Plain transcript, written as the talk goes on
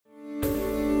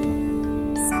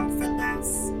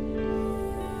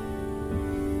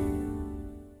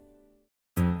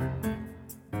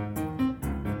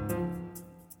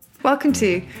Welcome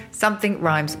to Something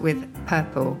Rhymes with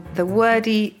Purple, the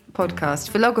wordy podcast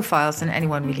for logophiles and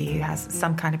anyone really who has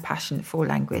some kind of passion for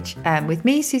language. With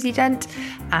me, Susie Dent,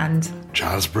 and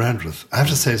Giles Brandreth. I have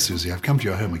to say, Susie, I've come to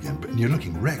your home again, but you're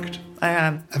looking wrecked. I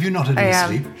am. Have you not had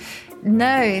any sleep?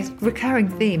 No, it's a recurring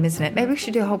theme, isn't it? Maybe we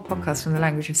should do a whole podcast on the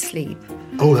language of sleep.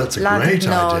 Oh, that's a great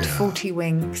nod, idea. 40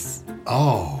 winks.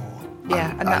 Oh.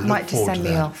 Yeah, and that might just send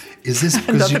me off. Is this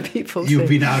because you've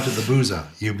been out at the boozer?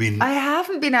 I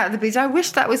haven't been out at the boozer. I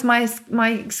wish that was my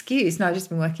excuse. No, I've just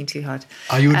been working too hard.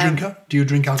 Are you a drinker? Do you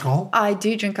drink alcohol? I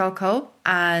do drink alcohol.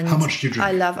 And how much do you drink?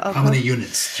 I love alcohol. How many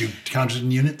units? Do you count it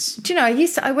in units? Do you know,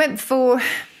 I went for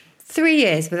 3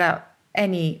 years without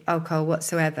any alcohol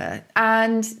whatsoever.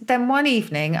 And then one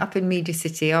evening up in Media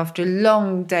City, after a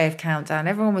long day of countdown,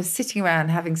 everyone was sitting around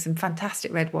having some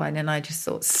fantastic red wine, and I just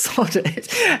thought, sod it.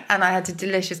 And I had a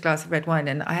delicious glass of red wine,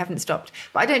 and I haven't stopped.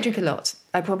 But I don't drink a lot.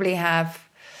 I probably have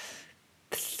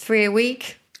 3 a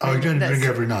week. Oh, you don't drink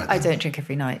every night? I don't drink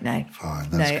every night, no. Fine,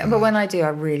 that's good. But when I do, I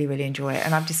really, really enjoy it.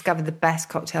 And I've discovered the best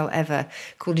cocktail ever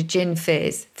called a gin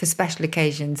fizz for special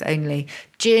occasions only.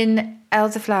 Gin,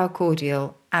 elderflower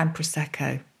cordial, and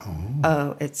Prosecco.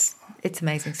 Oh, it's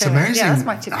amazing. So, it's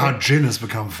amazing how gin has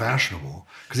become fashionable,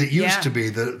 because it used to be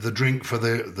the drink for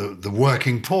the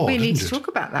working poor. We need to talk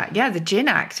about that. Yeah, the Gin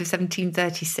Act of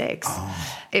 1736.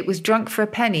 It was drunk for a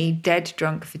penny, dead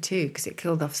drunk for two, because it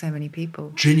killed off so many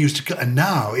people. Gin used to kill, and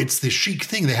now it's the chic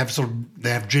thing. They have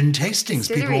gin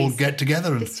tastings. People all get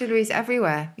together. Distilleries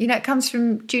everywhere. You know, it comes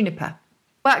from juniper.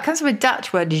 Well, it comes from a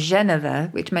Dutch word,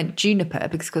 Genever, which meant juniper,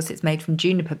 because, of course, it's made from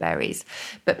juniper berries.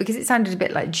 But because it sounded a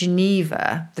bit like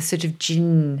Geneva, the sort of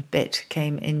gin bit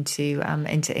came into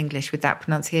English with that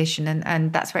pronunciation,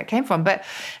 and that's where it came from. But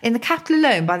in the capital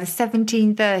alone, by the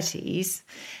 1730s,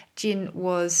 gin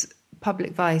was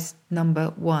public vice number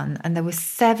one, and there were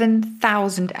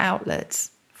 7,000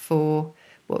 outlets for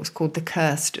what was called the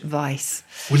cursed vice.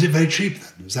 Was it very cheap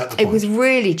then? Was that the point? It was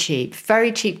really cheap,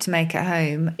 very cheap to make at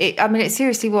home. It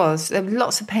seriously was. There were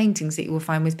lots of paintings that you will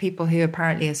find with people who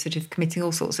apparently are sort of committing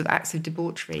all sorts of acts of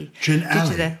debauchery. Gin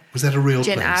Alley? Was that a real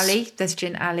place? Gin Alley. There's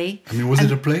Gin Alley. I mean, was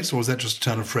it a place, or was that just a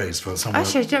turn of phrase for someone?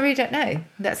 Actually, I really don't know.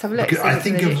 Let's have a look. Because I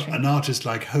think of an artist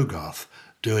like Hogarth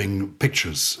doing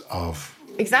pictures of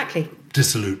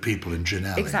dissolute people in Gin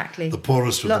Alley. Exactly. The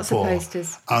poorest of lots the poor. Lots of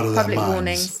posters. Out of public their minds.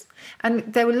 warnings.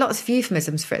 And there were lots of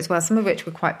euphemisms for it as well, some of which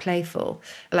were quite playful,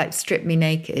 like Strip Me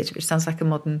Naked, which sounds like a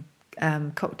modern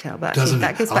cocktail. But actually,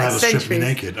 that goes back centuries. I'll have a Strip Me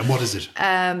Naked. And what is it?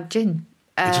 Gin.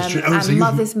 It's and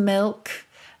Mother's Milk.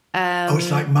 It's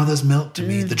like Mother's Milk to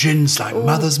me. The gin's like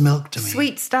Mother's Milk to me.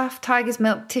 Sweet Stuff, Tiger's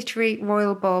Milk, Tittery,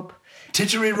 Royal Bob.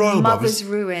 Tittery, Royal Bob. Mother's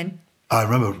Ruin. I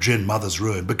remember gin, Mother's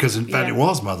Ruin, because in fact it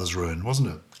was Mother's Ruin, wasn't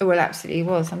it? Oh, well, absolutely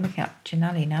was. I'm looking at Gin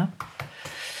Alley now.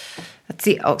 That's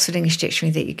the Oxford English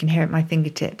Dictionary that you can hear at my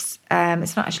fingertips.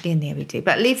 It's not actually in the OED,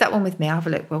 but leave that one with me. I'll have a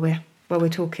look while we're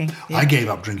talking. Yeah. I gave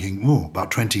up drinking about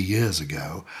 20 years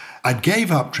ago. I gave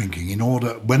up drinking in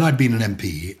order, when I'd been an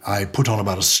MP, I put on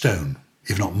about a stone,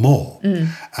 if not more.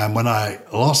 And when I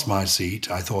lost my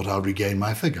seat, I thought I'll regain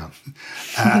my figure.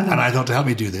 And I thought, to help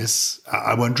me do this,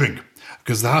 I won't drink.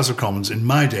 Because the House of Commons, in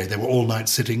my day, they were all-night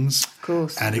sittings. Of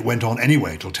course. And it went on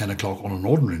anyway till 10 o'clock on an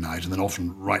ordinary night, and then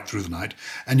often right through the night.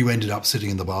 And you ended up sitting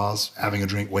in the bars, having a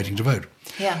drink, waiting to vote.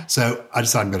 Yeah. So I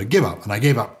decided I'm going to give up. And I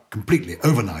gave up completely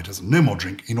overnight. I said, no more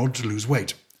drink in order to lose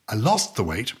weight. I lost the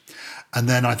weight. And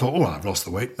then I thought, I've lost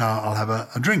the weight. Now I'll have a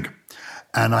drink.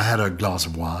 And I had a glass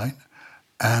of wine.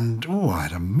 And, I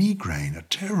had a migraine, a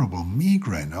terrible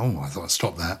migraine. I thought I'd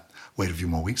stop that, wait a few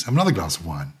more weeks, have another glass of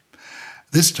wine.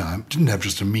 This time, didn't have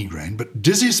just a migraine, but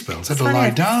dizzy spells, had to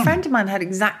lie down. A friend of mine had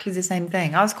exactly the same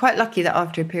thing. I was quite lucky that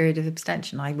after a period of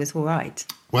abstention, I was all right.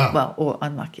 Well, or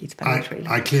unlucky, depending on really.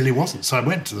 I clearly wasn't. So I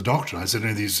went to the doctor. I said,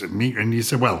 these migraine. And he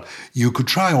said, well, you could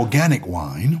try organic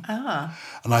wine.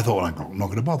 And I thought, I'm not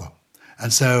going to bother.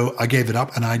 And so I gave it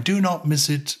up, and I do not miss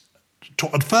it.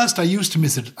 At first, I used to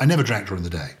miss it. I never drank during the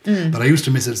day, but I used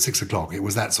to miss it at 6 o'clock. It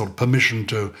was that sort of permission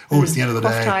to, it's the end of the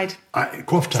day.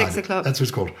 Quaff-tide. 6 o'clock. That's what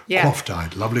it's called. Yeah.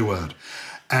 Quaff-tide. Lovely word.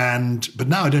 But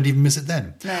now I don't even miss it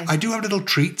then. No. I do have little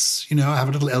treats. I have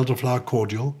a little elderflower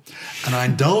cordial, and I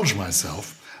indulge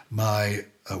myself. My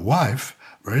wife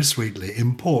very sweetly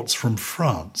imports from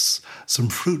France some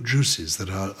fruit juices that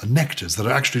are nectars that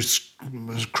are actually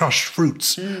crushed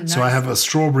fruits. Nice. So I have a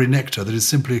strawberry nectar that is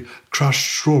simply crushed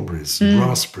strawberries and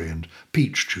raspberry and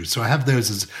peach juice. So I have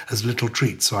those as little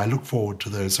treats. So I look forward to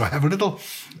those. So I have a little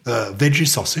veggie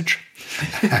sausage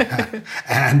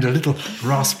and a little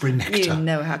raspberry nectar. You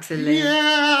know how to live.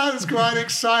 Yeah, it's quite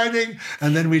exciting.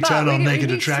 And then we turn on Naked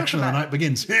Attraction and the night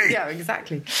begins. Hey. Yeah,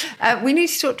 exactly. We need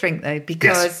to talk drink, though,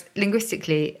 because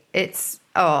linguistically there's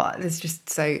just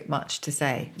so much to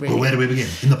say, really. Well, where do we begin?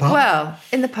 In the pub? Well,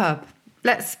 in the pub.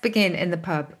 Let's begin in the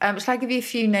pub. Shall I give you a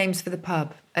few names for the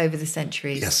pub over the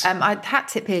centuries? Yes. I hat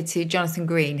tip here to Jonathan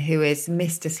Green, who is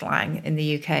Mr. Slang in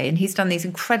the UK, and he's done these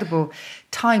incredible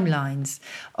timelines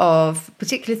of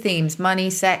particular themes: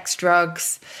 money, sex,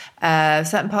 drugs,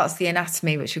 certain parts of the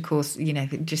anatomy, which, of course, they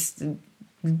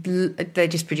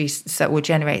just produce or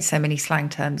generate so many slang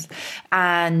terms.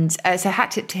 And so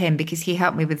hat tip to him, because he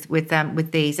helped me with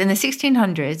these. In the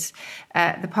 1600s,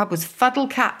 the pub was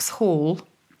Fuddlecap's Hall,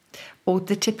 or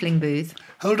the Tippling Booth.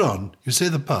 Hold on. You say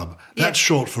the pub. That's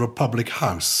short for a public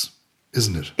house,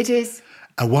 isn't it? It is.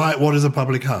 And what is a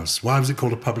public house? Why was it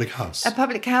called a public house? A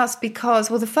public house because,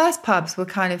 the first pubs were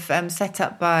kind of set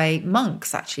up by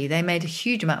monks, actually. They made a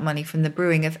huge amount of money from the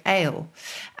brewing of ale.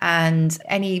 And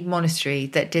any monastery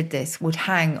that did this would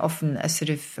hang often a sort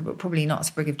of, probably not a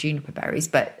sprig of juniper berries,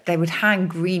 but they would hang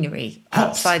greenery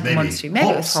outside the monastery. Maybe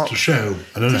it was hops. To show,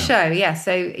 I don't know. To show, yeah.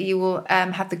 So you will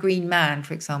have the green man,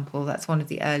 for example. That's one of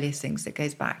the earliest things that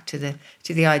goes back to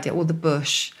the idea, or the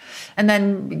bush. And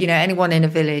then, anyone in a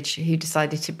village who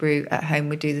decided to brew at home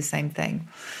would do the same thing.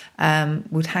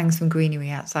 Would hang some greenery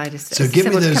outside. So give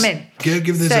me those. Come in.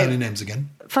 Give those early names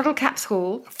again. Fuddlecap's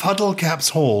Hall. Fuddlecap's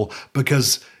Hall,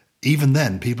 because even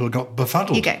then people got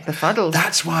befuddled. You get befuddled.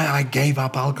 That's why I gave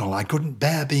up alcohol. I couldn't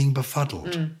bear being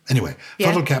befuddled. Anyway,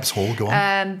 Fuddlecap's Hall, go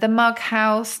on. The Mug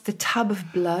House, the Tub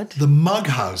of Blood. The Mug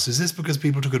House. Is this because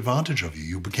people took advantage of you?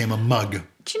 You became a mug.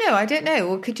 Do you know? I don't know.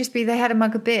 Or it could just be they had a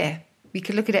mug of beer. We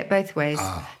could look at it both ways.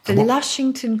 The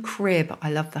Lushington Crib.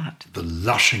 I love that. The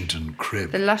Lushington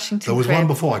Crib. The Lushington Crib. There was one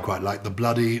before I quite liked,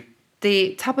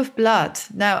 the Tub of Blood.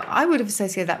 Now, I would have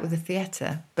associated that with a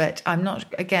theatre, but I'm not.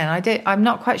 Again, I'm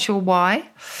not quite sure why.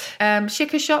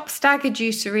 Shicker Shop, Stagger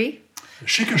Juicery.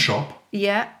 Shicker Shop.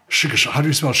 Yeah. Shicker Shop. How do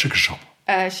you spell Shicker Shop?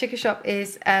 Shicker Shop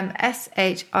is Shicker.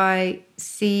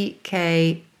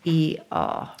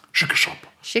 Shicker Shop.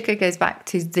 Shicker goes back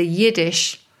to the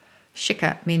Yiddish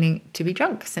shicker, meaning to be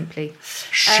drunk, simply.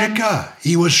 Shicker.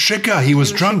 He was shicker. He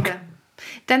was drunk. Shicker.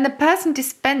 Then the person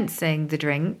dispensing the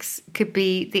drinks could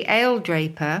be the ale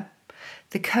draper,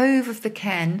 the cove of the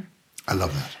Ken. I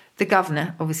love that. The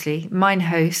governor, obviously, mine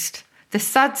host, the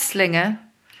sud slinger.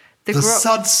 The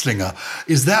sud slinger.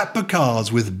 Is that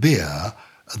because with beer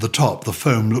at the top, the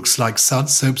foam looks like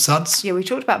suds, soap suds? Yeah, we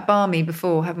talked about barmy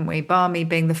before, haven't we? Barmy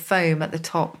being the foam at the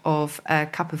top of a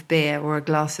cup of beer or a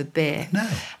glass of beer. No.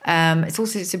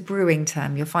 It's a brewing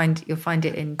term. You'll find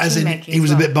it in tea making. He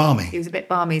was a bit barmy. He was a bit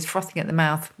barmy. He's frothing at the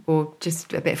mouth, or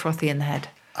just a bit frothy in the head.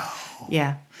 Oh.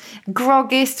 Yeah.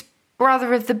 Groggist,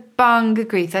 brother of the bung.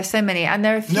 Agreed. There's so many, and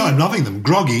there are a few. No, I'm loving them.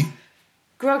 Groggy.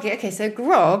 Groggy. Okay, so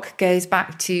grog goes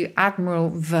back to Admiral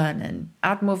Vernon.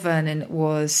 Admiral Vernon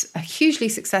was a hugely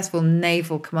successful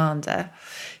naval commander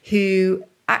who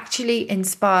actually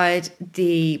inspired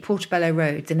the Portobello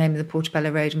Road, the name of the Portobello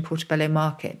Road and Portobello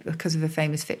Market, because of a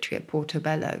famous victory at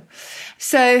Portobello.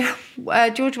 So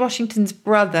George Washington's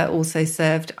brother also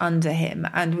served under him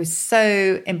and was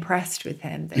so impressed with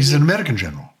him. He's an American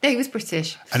general. No, he was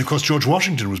British. And of course, George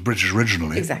Washington was British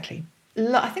originally. Exactly.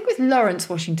 I think it was Lawrence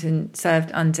Washington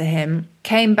served under him,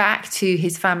 came back to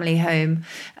his family home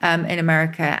in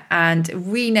America and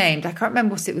renamed, I can't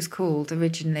remember what it was called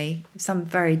originally, some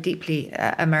very deeply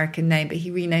American name, but he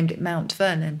renamed it Mount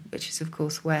Vernon, which is, of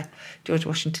course, where George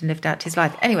Washington lived out his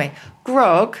life. Anyway,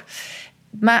 grog.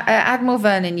 Admiral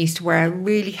Vernon used to wear a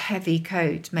really heavy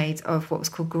coat made of what was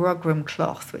called grogram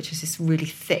cloth, which is this really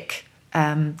thick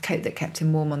coat that kept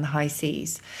him warm on the high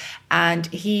seas. And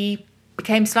he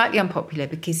became slightly unpopular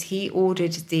because he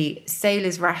ordered the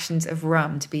sailors' rations of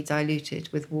rum to be diluted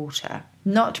with water,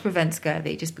 not to prevent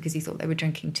scurvy, just because he thought they were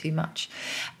drinking too much.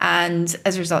 And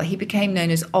as a result, he became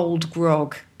known as Old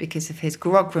Grog because of his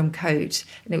grogram coat.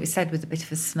 And it was said with a bit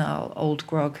of a snarl, Old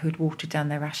Grog, who had watered down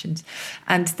their rations.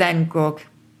 And then grog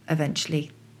eventually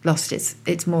lost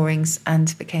its moorings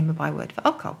and became a byword for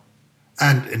alcohol.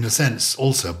 And in a sense,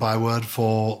 also a byword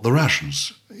for the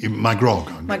rations. My grog.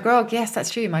 My grog, yes, that's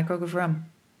true. My grog of rum.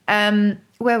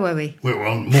 Where were we? We're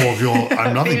on more of your...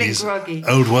 I'm loving these groggy.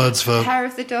 Old words for... Hair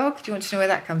of the dog? Do you want to know where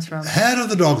that comes from? Hair of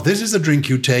the dog. This is a drink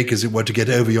you take as it were to get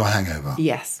over your hangover.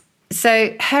 Yes.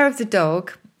 So hair of the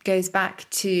dog goes back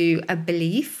to a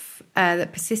belief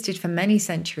that persisted for many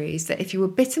centuries, that if you were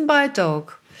bitten by a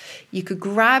dog, you could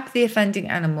grab the offending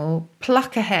animal,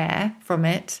 pluck a hair from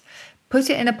it, put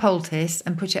it in a poultice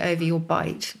and put it over your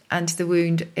bite, and the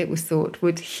wound, it was thought,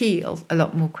 would heal a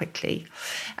lot more quickly.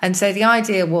 And so the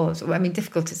idea was, I mean,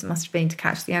 difficult as it must have been to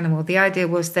catch the animal, the idea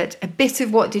was that a bit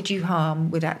of what did you harm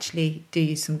would actually do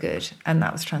you some good, and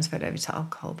that was transferred over to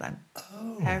alcohol then.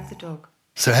 Hair of the dog.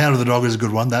 So hair of the dog is a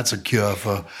good one. That's a cure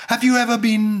for... Have you ever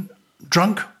been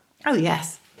drunk? Oh,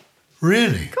 yes.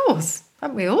 Really? Of course.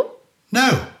 Haven't we all?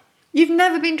 No. You've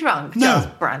never been drunk? No. Giles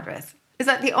Brandreth. Is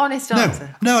that the honest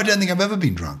answer? No, I don't think I've ever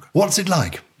been drunk. What's it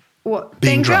like? What?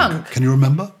 Being Being drunk? Can you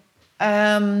remember?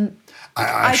 I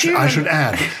I do should remember.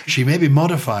 add, she may be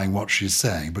modifying what she's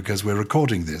saying because we're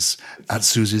recording this at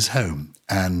Susie's home,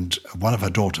 and one of her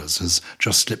daughters has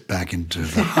just slipped back into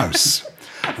the house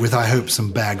with, I hope,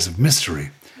 some bags of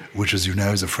mystery, which, as you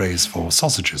know, is a phrase for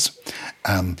sausages.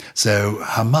 So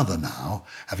her mother now,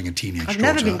 having a teenage I've daughter,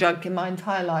 never been drunk in my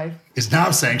entire life. is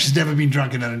now saying she's never been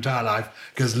drunk in her entire life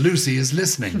because Lucy is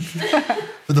listening.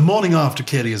 But the morning after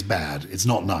clearly is bad. It's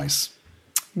not nice.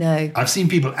 No. I've seen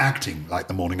people acting like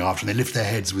the morning after, and they lift their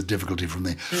heads with difficulty from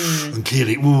the... And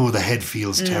clearly, the head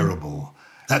feels terrible.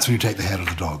 That's when you take the head of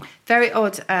the dog. Very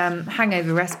odd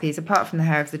hangover recipes, apart from the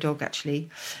hair of the dog, actually,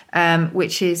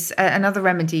 which is another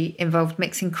remedy involved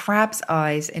mixing crab's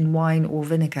eyes in wine or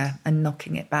vinegar and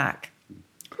knocking it back.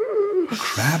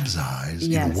 Crab's eyes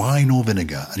in Yes. wine or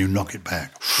vinegar, and you knock it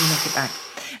back. You knock it back.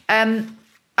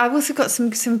 I've also got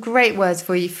some great words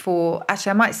for you for...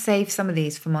 Actually, I might save some of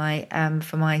these for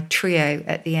my trio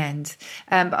at the end.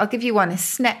 But I'll give you one, a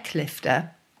sneck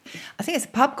lifter. I think it's a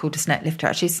pub called a sneck lifter,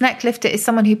 actually. Sneck lifter is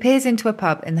someone who peers into a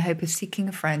pub in the hope of seeking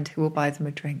a friend who will buy them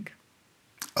a drink.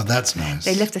 Oh, that's nice.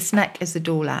 They lift a sneck as the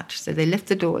door latch. So they lift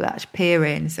the door latch, peer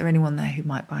in. Is there anyone there who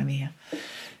might buy me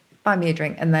a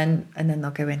drink? And then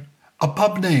they'll go in. A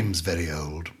pub name's very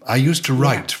old. I used to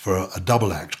write for a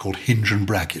double act called Hinge and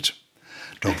Bracket.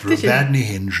 Dr. Did you? Evadne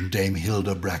Hinge and Dame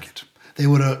Hilda Bracket. They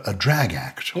were a drag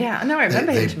act. Yeah, I know, I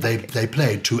remember Hinge and they Bracket.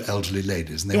 played two elderly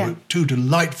ladies, and they were two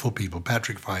delightful people,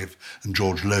 Patrick Fife and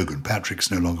George Logan. Patrick's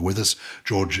no longer with us.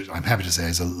 George, I'm happy to say,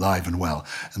 is alive and well.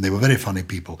 And they were very funny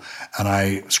people. And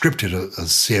I scripted a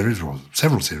series, or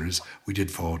several series, we did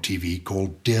for TV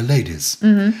called Dear Ladies.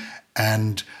 Mm-hmm.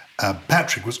 And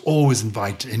Patrick was always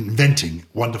inventing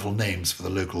wonderful names for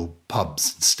the local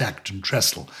pubs, Stacked and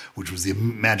Trestle, which was the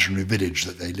imaginary village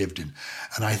that they lived in.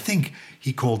 And I think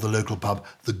he called the local pub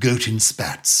the Goat in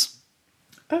Spats.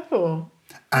 Oh,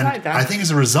 And I like that. I think as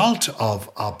a result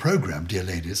of our programme, Dear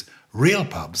Ladies, real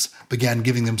pubs began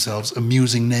giving themselves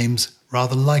amusing names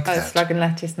rather like that. Slug and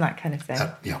lettuce and that kind of thing.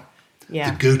 Yeah.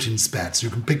 Yeah. The Goat in Spats, you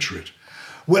can picture it.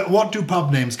 What do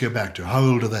pub names go back to? How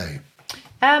old are they?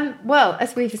 Well,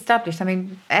 as we've established, I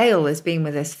mean, ale has been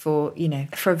with us for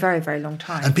a very, very long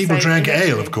time. And people So drank ale,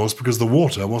 initially- of course, because the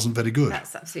water wasn't very good.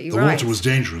 That's absolutely the right. water was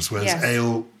dangerous, whereas Yes.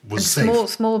 ale was And safe.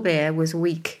 small beer was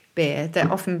weak beer that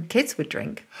often kids would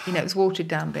drink. It was watered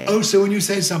down beer. Oh, so when you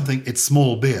say something, it's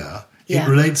small beer, Yeah. it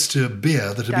relates to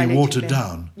beer that had been Diluted watered beer.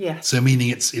 down. Yes. So meaning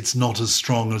it's not as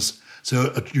strong as...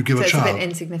 So you give So a it's a child... bit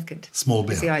insignificant. small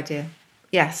beer. Is the idea.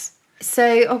 Yes.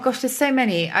 So, oh gosh, there's so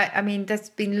many. I mean,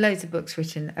 there's been loads of books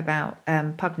written about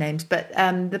pub names, but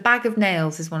the Bag of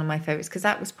Nails is one of my favourites because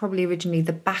that was probably originally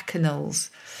the Bacchanals.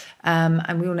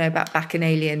 And we all know about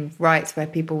Bacchanalian rites where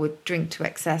people would drink to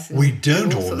excess. And We don't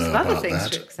do all sorts know of other about things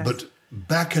to that, excess. but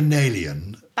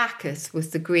Bacchanalian, Bacchus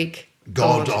was the Greek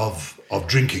god of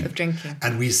drinking. Of drinking.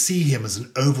 And we see him as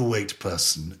an overweight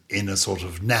person in a sort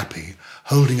of nappy,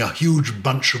 holding a huge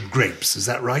bunch of grapes. Is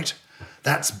that right?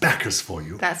 That's Bacchus for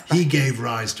you. That's He Bacchus. gave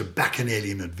rise to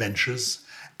Bacchanalian adventures,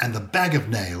 and the Bag of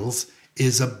Nails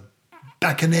is a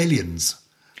Bacchanalians.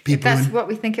 People That's in... what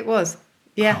we think it was.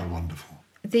 Yeah. How wonderful.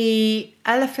 The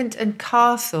Elephant and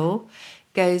Castle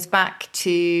goes back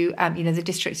to, the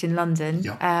district in London,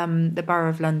 Yeah. the Borough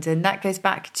of London. That goes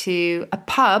back to a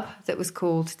pub that was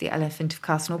called the Elephant of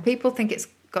Castle. People think it's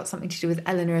got something to do with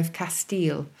Eleanor of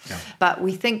Castile. Yeah. But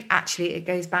we think actually it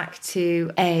goes back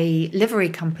to a livery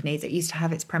company that used to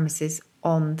have its premises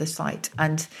on the site.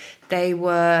 And they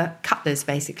were cutlers,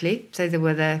 basically. So they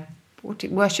were the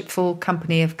worshipful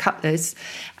company of cutlers.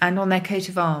 And on their coat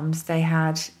of arms, they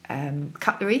had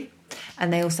cutlery.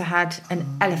 And they also had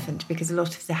an elephant because a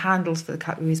lot of the handles for the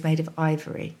cutlery was made of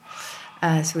ivory.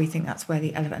 So we think that's where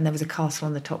the elephant... And there was a castle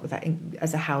on the top with that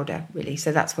as a howdah, really.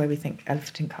 So that's where we think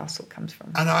Elephant and Castle comes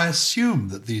from. And I assume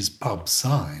that these pub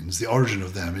signs, the origin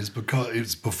of them is because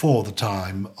it's before the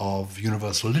time of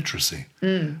universal literacy.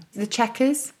 The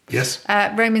checkers. Yes?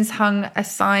 Romans hung a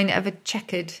sign of a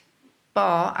checkered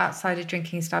bar outside a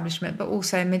drinking establishment, but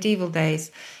also in medieval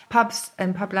days, pubs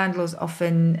and pub landlords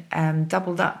often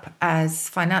doubled up as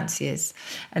financiers,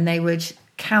 and they would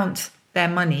count their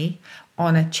money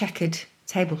on a checkered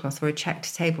tablecloth or a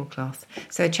checked tablecloth.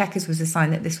 So a checkers was a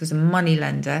sign that this was a money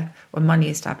lender or money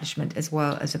establishment as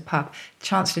well as a pub.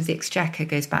 Chancellor of the Exchequer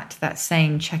goes back to that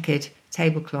same checkered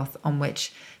tablecloth on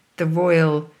which the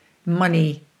royal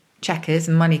money checkers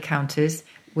and money counters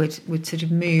would sort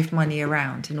of move money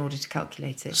around in order to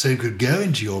calculate it. So you could go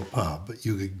into your pub,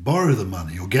 you could borrow the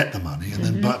money or get the money and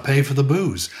then pay for the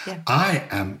booze. Yeah.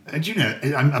 I'm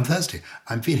thirsty.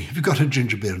 I'm feeling, have you got a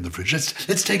ginger beer in the fridge?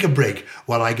 Let's take a break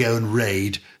while I go and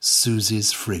raid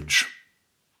Susie's fridge.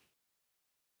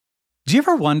 Do you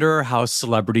ever wonder how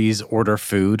celebrities order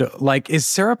food? Like, is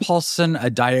Sarah Paulson a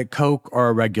Diet Coke or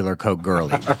a regular Coke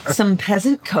girlie? Some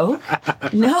peasant Coke?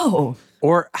 No.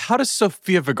 Or how does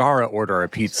Sofia Vergara order a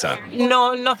pizza?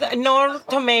 No, nothing, no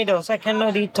tomatoes. I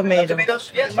cannot eat tomatoes.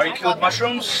 Tomatoes? Yes. Are you cool with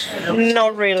mushrooms?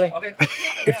 Not really. Okay.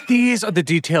 If these are the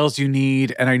details you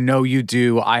need, and I know you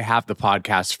do, I have the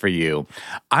podcast for you.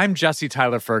 I'm Jesse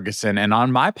Tyler Ferguson, and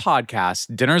on my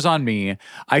podcast, Dinners on Me,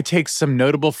 I take some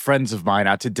notable friends of mine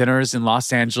out to dinners in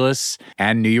Los Angeles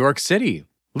and New York City.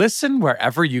 Listen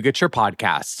wherever you get your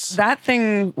podcasts. That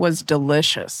thing was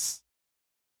delicious.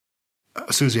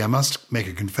 Susie, I must make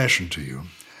a confession to you.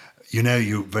 You know,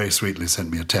 you very sweetly sent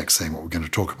me a text saying what we're going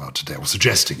to talk about today, or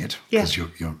suggesting it, because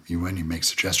you only make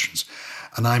suggestions.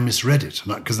 And I misread it.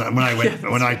 Because when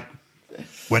I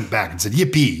went back and said,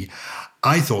 yippee,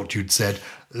 I thought you'd said,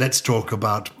 let's talk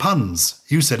about puns.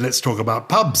 You said, let's talk about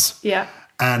pubs. Yeah.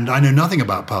 And I know nothing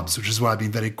about pubs, which is why I've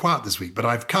been very quiet this week. But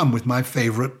I've come with my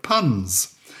favourite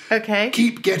puns. Okay.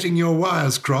 Keep getting your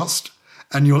wires crossed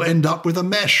and you'll end up with a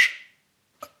mesh.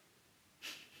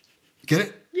 Get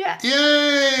it? Yeah.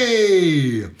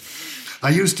 Yay! I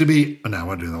used to be... Oh, no, I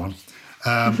won't do that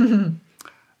one.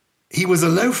 He was a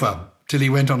loafer till he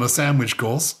went on a sandwich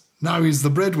course. Now he's the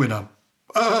breadwinner.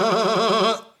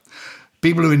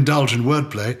 People who indulge in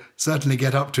wordplay certainly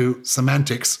get up to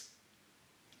semantics.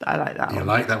 I like that You one.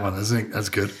 like that one, I think. That's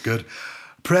good, good.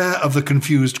 Prayer of the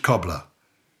confused cobbler.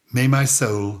 May my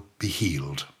soul be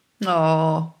healed.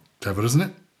 Oh, Clever, isn't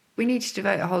it? we need to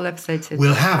devote a whole episode to We'll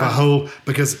this. have a whole,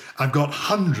 because I've got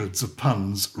hundreds of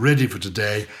puns ready for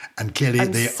today, and clearly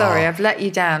I'm they sorry, are... I've let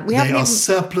you down. We They haven't are even...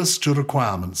 surplus to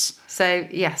requirements. So,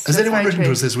 yes. Has that's anyone very written to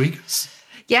true. us this week?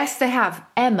 Yes, they have.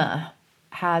 Emma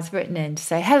has written in to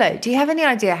say, hello, do you have any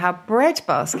idea how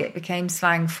breadbasket became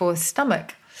slang for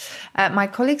stomach? My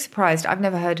colleague's surprised. I've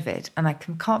never heard of it, and I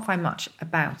can't find much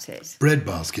about it.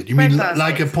 Breadbasket. You mean Breadbasket.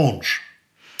 like a paunch?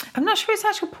 I'm not sure it's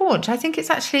actual paunch. I think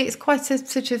it's quite a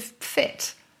sort of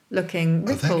fit-looking,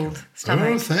 Oh, thank you. rippled stomach.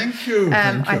 Oh, thank you.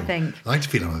 Thank you. I think. I like to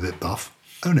feel I'm a bit buff.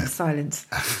 Oh, no. Silence.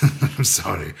 I'm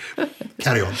sorry.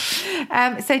 Carry on.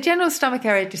 So general stomach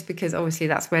area, just because obviously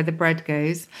that's where the bread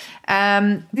goes.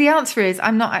 The answer is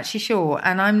I'm not actually sure,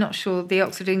 and I'm not sure the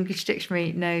Oxford English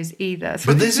Dictionary knows either. So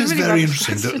But this it's is a really very rubbish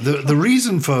interesting. question. The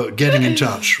reason for getting in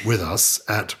touch with us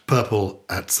at Purple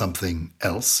at Something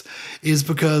Else is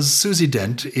because Susie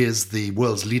Dent is the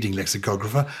world's leading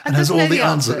lexicographer and has doesn't all know the the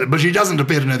answers. answer. But she doesn't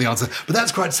appear to know the answer. But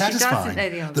that's quite doesn't satisfying know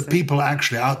the answer. that people are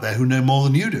actually out there who know more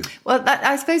than you do. Well,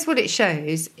 I suppose what it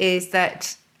shows is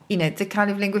that, you know, the kind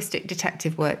of linguistic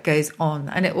detective work goes on,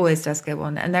 and it always does go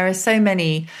on. And there are so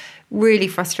many really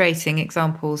frustrating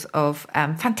examples of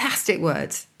fantastic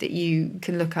words that you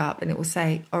can look up and it will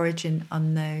say origin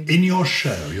unknown. In your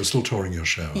show, you're still touring your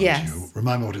show, aren't Yes. you?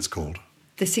 Remind me what it's called.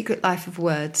 The Secret Life of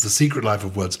Words. The Secret Life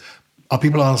of Words. Are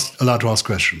people allowed to ask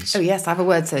questions? Oh, yes, I have a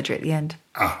word surgery at the end.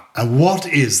 And what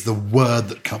is the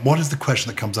word what is the question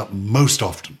that comes up most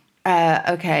often?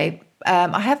 Okay.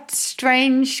 I have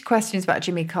strange questions about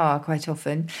Jimmy Carr quite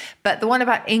often, but the one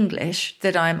about English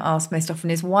that I'm asked most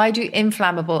often is, why do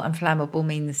inflammable and flammable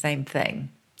mean the same thing?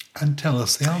 And tell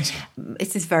us the answer.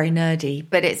 This is very nerdy,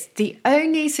 but it's the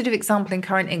only sort of example in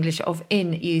current English of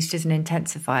in used as an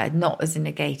intensifier, not as a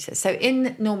negator. So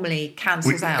in normally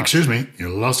cancels out. Excuse me, you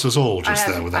lost us all just I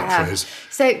have- there with I that have. phrase.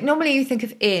 So normally you think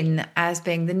of in as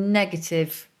being the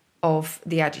negative of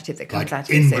the adjective that comes Like out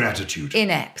of it. So ingratitude.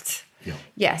 inept. Yeah.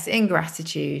 Yes,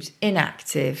 ingratitude,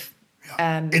 inactive.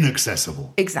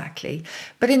 Inaccessible. Exactly.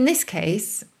 But in this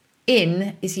case,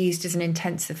 in is used as an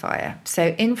intensifier.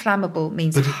 So inflammable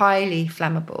means highly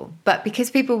flammable. But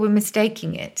because people were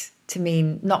mistaking it to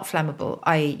mean not flammable,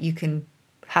 i.e. you can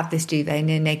have this duvet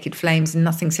near naked flames and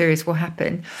nothing serious will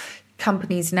happen,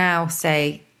 companies now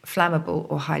say flammable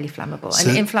or highly flammable. So-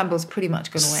 and inflammable's pretty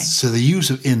much gone away. So the use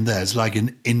of in there is like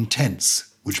an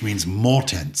intense, which means more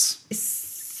tense.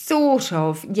 Sort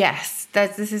of, yes.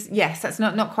 That's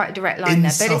not quite a direct line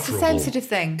there, but it's the same sort of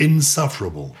thing.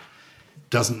 Insufferable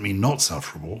doesn't mean not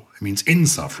sufferable. It means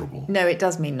insufferable. No, it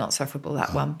does mean not sufferable,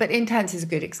 that one. But intense is a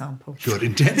good example. Good.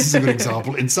 Intense is a good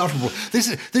example. Insufferable.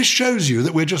 This shows you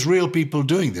that we're just real people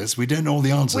doing this. We don't know all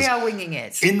the answers. We are winging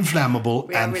it. Inflammable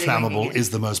and really flammable is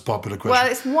the most popular question. Well,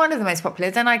 it's one of the most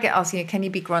popular. Then I get asked, can you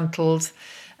be gruntled?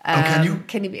 Can you?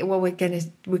 Can you be? Well, we're going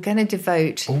to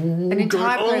devote an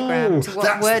entire program to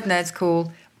what word nerds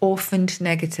call orphaned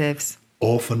negatives.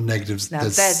 Orphan negatives. Now,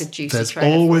 there's a juicy There's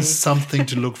trailer always for you. something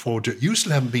to look forward to. You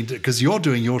still haven't been to, because you're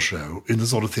doing your show in the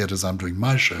sort of theatres I'm doing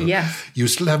my show. Yeah. You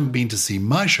still haven't been to see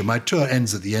my show. My tour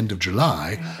ends at the end of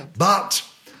July, but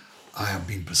I have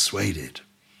been persuaded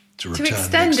to return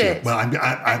extend next year. it. Well,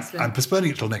 I'm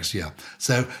postponing it till next year.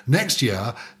 So next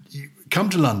year, you come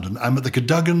to London. I'm at the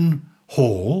Cadogan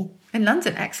Hall In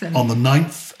London, excellent. on the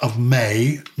 9th of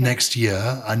May next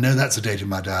year. I know that's a date in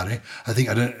my diary. I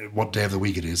don't know what day of the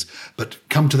week it is, but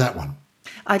come to that one.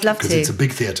 I'd love to. Because it's a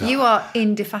big theatre. You are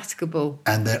indefatigable.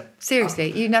 And there,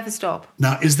 Seriously, you never stop.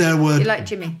 now, is there a word? You're like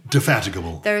Jimmy.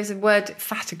 Defatigable. There is a word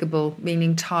fatigable,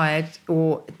 meaning tired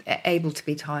or able to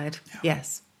be tired.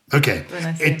 Yes. Okay, Very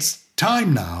nice, yeah. it's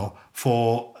time now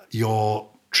for your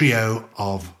trio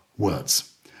of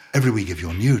words. Every week, if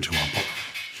you're new to our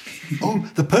oh,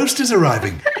 the post is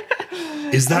arriving.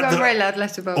 Is that I've got a very loud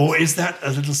letterbox. or is that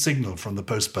a little signal from the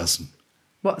post person?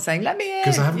 What, saying, let me in?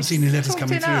 Because I haven't You've seen any letters talked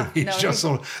coming through. enough. He No, just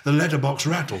saw the letterbox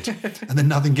rattled, and then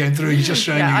nothing came through. He's just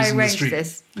showing you I he's in the arranged street.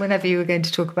 this. Whenever you were going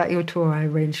to talk about your tour, I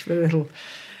arranged for a little...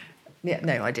 Yeah,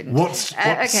 no, I didn't. What's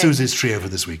Okay. Susie's trio for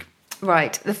this week?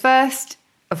 Right. The first,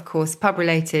 of course,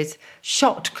 pub-related,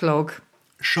 shot clog.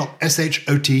 Shot,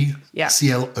 SHOTCLOG.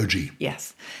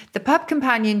 Yes. The pub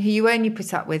companion who you only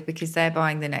put up with because they're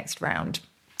buying the next round.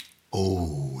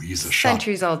 Oh, he's a shot.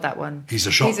 Centuries old, that one. He's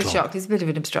a shot He's a clog. shock. He's a bit of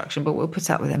an obstruction, but we'll put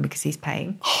up with him because he's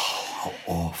paying. How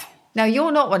awful. Now,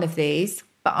 you're not one of these,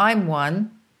 but I'm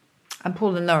one. And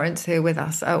Paul and Lawrence, who are with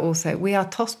us, are also. We are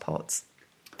tosspots.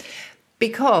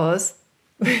 Because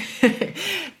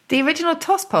the original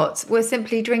tosspots were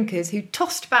simply drinkers who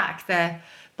tossed back their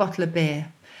bottle of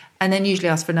beer and then usually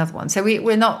asked for another one. So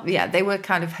we're not, they were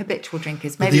kind of habitual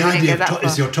drinkers. But Maybe the we didn't idea go that far.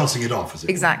 is you're tossing it off, is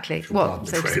it? Exactly. If you'll Well, pardon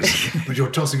the so to phrase. speak. But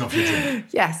you're tossing off your drink.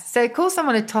 Yes. So call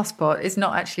someone a tosspot is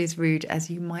not actually as rude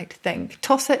as you might think.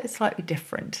 Tosser is slightly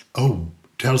different. Oh,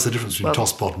 tell us the difference between Well-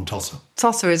 tosspot and tosser.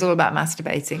 Tosser is all about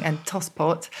masturbating and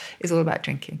tosspot is all about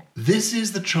drinking. This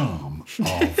is the charm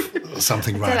of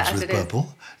Something Tell it Rhymes as with it is.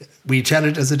 Purple. We tell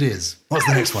it as it is. What's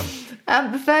the next one?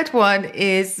 The third one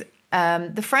is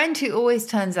the friend who always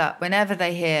turns up whenever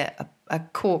they hear a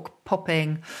cork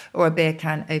popping or a beer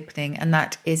can opening, and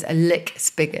that is a lick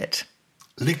spigot.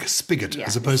 Lick spigot Yeah.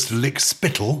 as opposed to lick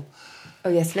spittle. Oh,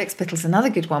 yes, lick spittle's another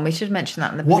good one. We should mention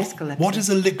that in the What, political episode. what is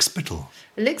a lick spittle?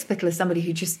 A lick spittle is somebody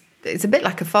who just... It's a bit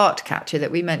like a fart catcher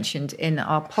that we mentioned in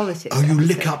our politics Oh, you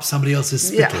lick episode. up somebody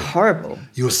else's Yeah, spittle. horrible.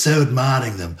 You're so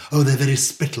admiring them. Oh, their very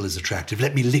spittle is attractive.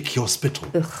 Let me lick your spittle.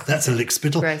 That's a lick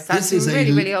spittle. Gross. That's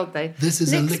really, really old, though. This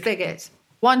is lick a lick spigot.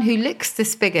 One who licks the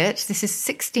spigot. This is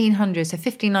 1600, so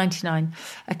 1599.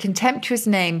 A contemptuous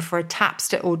name for a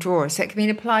tapster or drawer. So it can be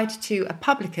applied to a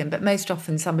publican, but most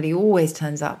often somebody who always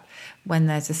turns up when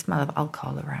there's a smell of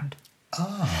alcohol around.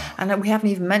 Ah. And we haven't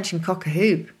even mentioned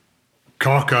cock-a-hoop.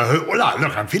 Cock-a-hoop. Well,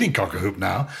 look, I'm feeling cock-a-hoop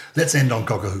now. Let's end on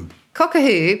cock-a-hoop.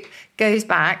 Cock-a-hoop goes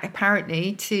back,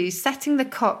 apparently, to setting the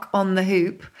cock on the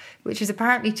hoop, which is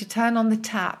apparently to turn on the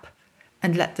tap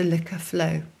and let the liquor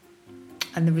flow.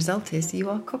 And the result is you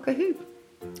are cock-a-hoop.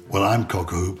 Well, I'm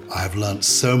cock-a-hoop. I have learnt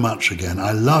so much again.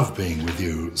 I love being with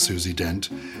you, Susie Dent.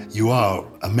 You are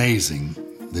amazing.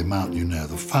 The amount you know,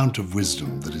 the fount of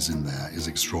wisdom that is in there is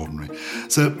extraordinary.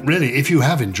 So really, if you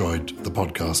have enjoyed the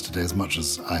podcast today as much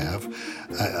as I have,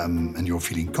 and you're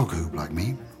feeling cock-a-hoop like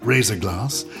me, raise a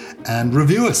glass and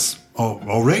review us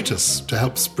or rate us to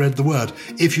help spread the word.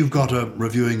 If you've got a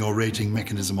reviewing or rating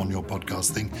mechanism on your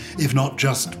podcast thing, if not,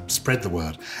 just spread the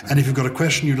word. And if you've got a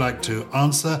question you'd like to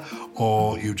answer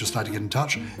or you'd just like to get in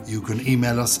touch, you can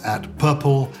email us at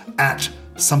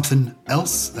purple@something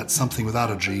else, that's something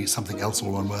without a G, something else,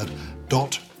 all one word,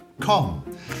 .com.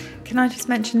 Can I just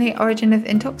mention the origin of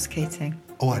intoxicating?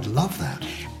 Oh, I'd love that.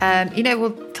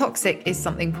 Toxic is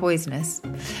something poisonous.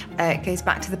 It goes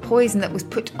back to the poison that was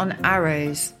put on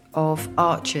arrows of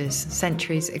archers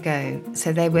centuries ago.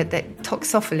 So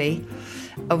toxophily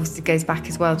obviously goes back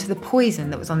as well to the poison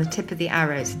that was on the tip of the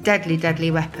arrow. It's a deadly,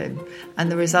 deadly weapon.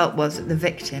 And the result was that the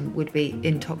victim would be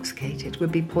intoxicated,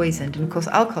 would be poisoned. And of course,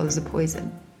 alcohol is a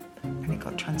poison. and it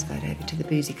got transferred over to the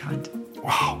boozy kind.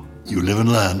 Wow, you live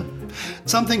and learn.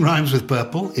 Something Rhymes with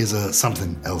Purple is a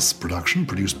Something Else production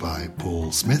produced by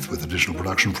Paul Smith with additional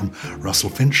production from Russell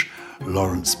Finch,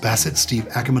 Lawrence Bassett, Steve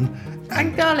Ackerman,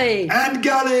 And Gully! And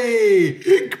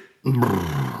Gully!